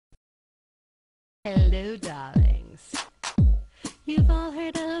Hello, darlings. You've all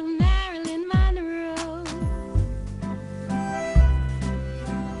heard of Marilyn Monroe.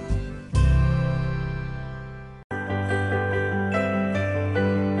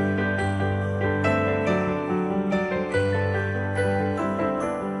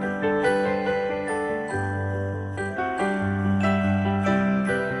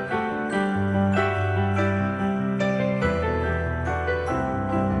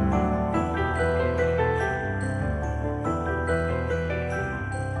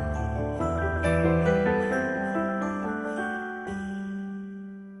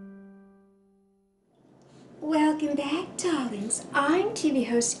 Welcome back, darlings. I'm TV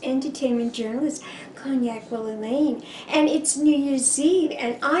host, entertainment journalist, Cognac Wellerlane, and it's New Year's Eve,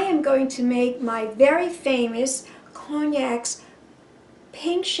 and I am going to make my very famous Cognac's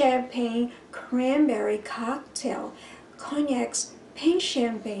pink champagne cranberry cocktail. Cognac's pink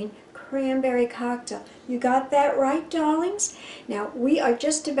champagne cranberry cocktail. You got that right, darlings? Now, we are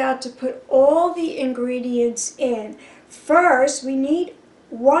just about to put all the ingredients in. First, we need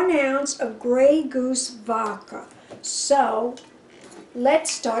 1 ounce of Grey Goose vodka. So, let's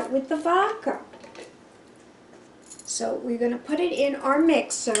start with the vodka. So, we're going to put it in our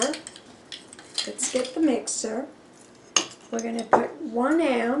mixer. Let's get the mixer. We're going to put 1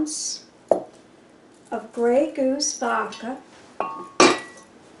 ounce of Grey Goose vodka.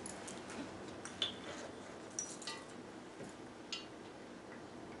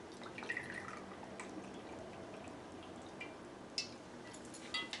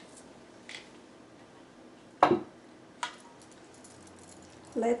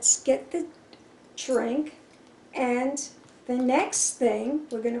 Let's get the drink, and the next thing,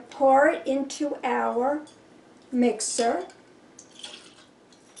 we're going to pour it into our mixer.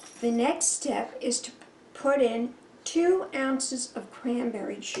 The next step is to put in 2 ounces of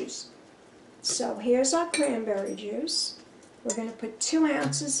cranberry juice. So here's our cranberry juice. We're going to put 2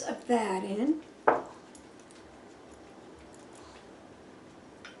 ounces of that in.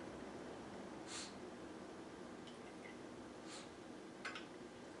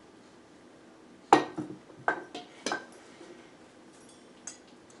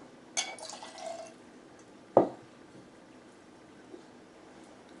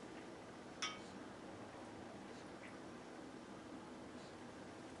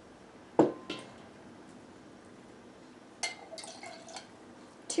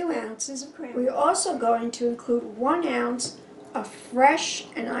 Two ounces of cranberry. We're also going to include 1 ounce of fresh,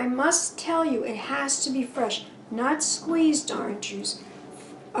 and I must tell you, it has to be fresh, not squeezed orange juice.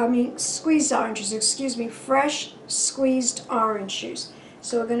 Squeezed oranges, excuse me, fresh squeezed orange juice.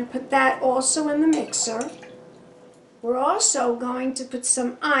 So we're going to put that also in the mixer. We're also going to put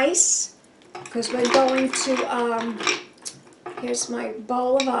some ice, because we're going to, here's my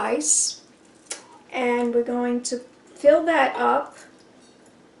bowl of ice, and we're going to fill that up.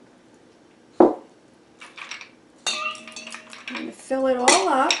 I'm going to fill it all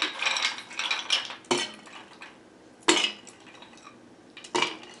up.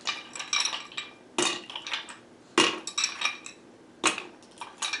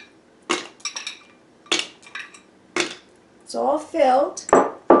 It's all filled,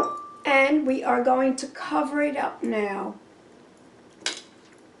 and we are going to cover it up now.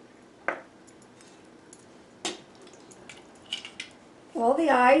 All the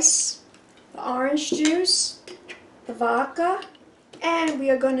ice, the orange juice, the vodka, and we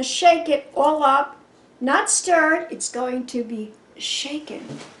are going to shake it all up, not stirred. It's going to be shaken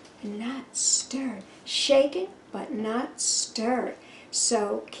and not stirred. Shaken but not stirred.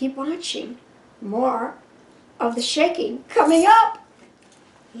 So keep watching. More of the shaking coming up.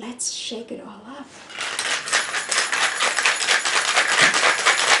 Let's shake it all up.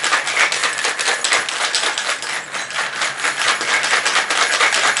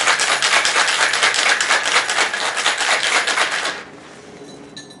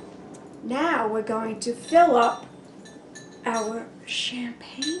 Now we're going to fill up our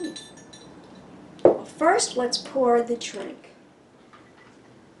champagne. Well, first, let's pour the drink.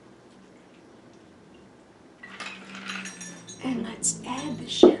 And let's add the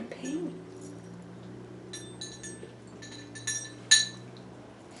champagne.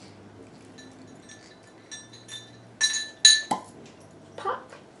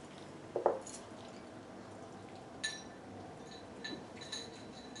 Pop.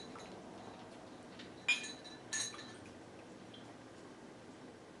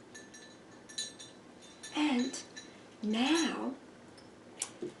 And now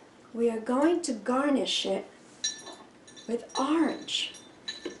we are going to garnish it with orange.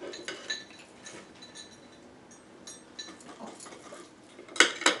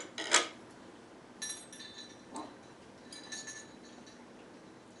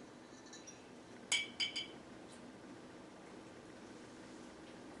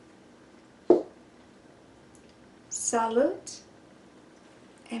 salute,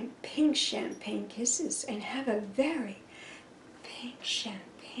 and pink champagne kisses, and have a very pink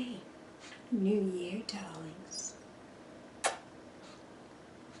champagne New Year, darlings.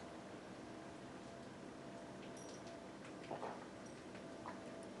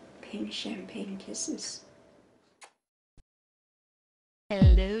 Pink champagne kisses.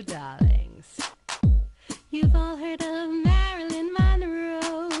 Hello, darlings. You've all heard of Marilyn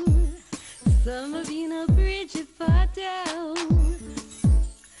Monroe. Some of you know Bridget Bardot.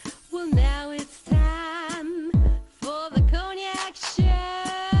 Well, now it's time for the Cognac show.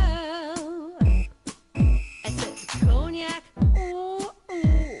 I said Cognac, ooh,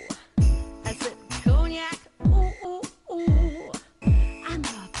 ooh. I said Cognac, ooh, ooh, ooh. I'm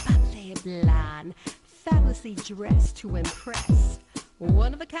a bubbly blonde, fabulously dressed to impress.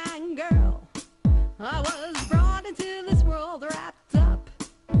 One of a kind girl. I was brought into this world wrapped up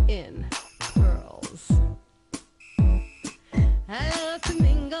in pearls. I love to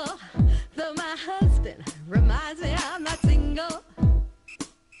mingle, though my husband reminds me I'm not single.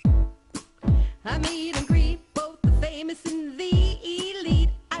 I meet and greet both the famous and the elite.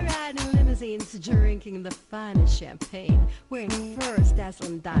 I ride in limousines, drinking the finest champagne, wearing furs,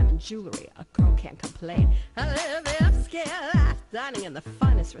 dazzling diamond jewelry. A girl can't complain. I live the upscale life, dining in the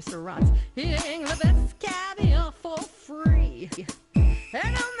finest restaurants, eating the best caviar for free.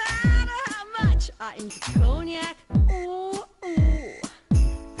 And no matter how much I into cognac, ooh, ooh.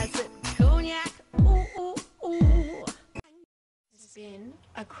 I said cognac, ooh, ooh, ooh. It's been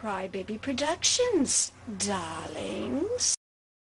a Crybaby Productions, darlings.